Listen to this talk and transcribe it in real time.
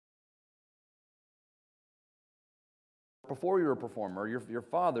before you were a performer, your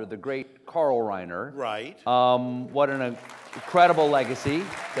father, the great Carl Reiner. Right. What an incredible legacy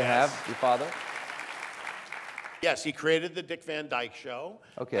to have, your father. Yes, he created the Dick Van Dyke Show.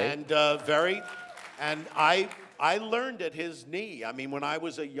 Okay. And I learned at his knee. I mean, when I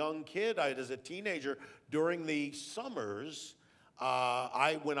was a young kid, as a teenager, during the summers,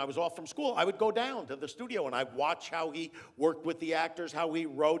 when I was off from school, I would go down to the studio and I'd watch how he worked with the actors, how he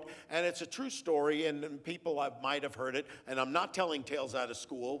wrote. And it's a true story, and people might have heard it. And I'm not telling tales out of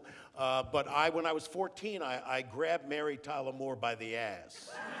school, but when I was 14, I grabbed Mary Tyler Moore by the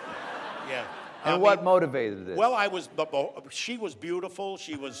ass. Yeah. And what motivated this? Well, she was beautiful.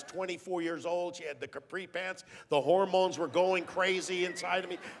 She was 24 years old. She had the capri pants. The hormones were going crazy inside of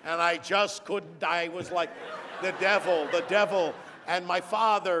me, and I just couldn't. I was like, the devil. And my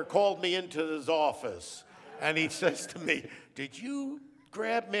father called me into his office, and he says to me, "Did you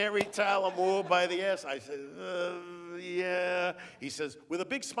grab Mary Tyler Moore by the ass?" I said, yeah. He says, with a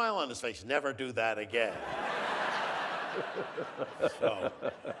big smile on his face, "Never do that again." So,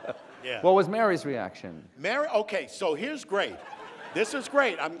 yeah. What was Mary's reaction? Okay, so here's great. This is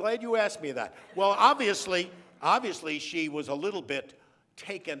great. I'm glad you asked me that. Well, obviously she was a little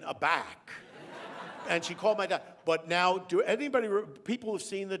taken aback. And she called my dad. But now, people have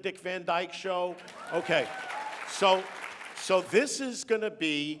seen the Dick Van Dyke Show? Okay, so this is gonna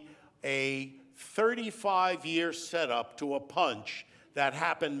be a 35-year setup to a punch that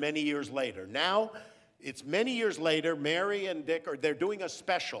happened many years later. Now, it's many years later, Mary and Dick they're doing a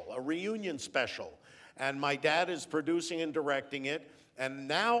reunion special. And my dad is producing and directing it. And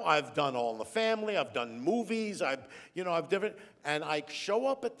now I've done All in the Family, I've done movies, and I show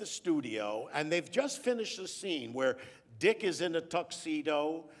up at the studio, and they've just finished the scene where Dick is in a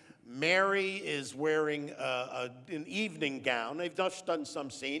tuxedo, Mary is wearing an evening gown. They've just done some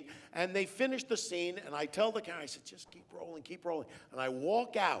scene, and they finished the scene, and I tell the camera, I said, just keep rolling. And I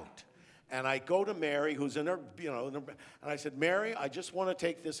walk out. And I go to Mary, who's in her, and I said, "Mary, I just want to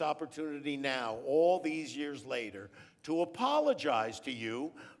take this opportunity now, all these years later, to apologize to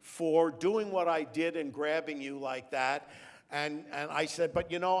you for doing what I did and grabbing you like that." And I said,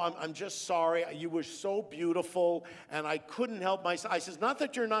 "But I'm just sorry. You were so beautiful, and I couldn't help myself." I says, "Not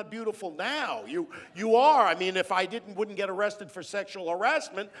that you're not beautiful now. You are. I mean, if I wouldn't get arrested for sexual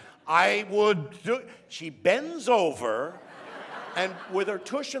harassment, I would do." She bends over. And with her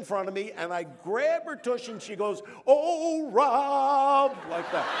tush in front of me, and I grab her tush, and she goes, "Oh, Rob," like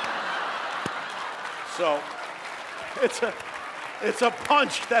that. So it's a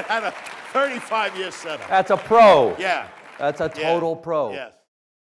punch that had a 35-year setup. That's a pro. Yeah. That's a total pro. Yes.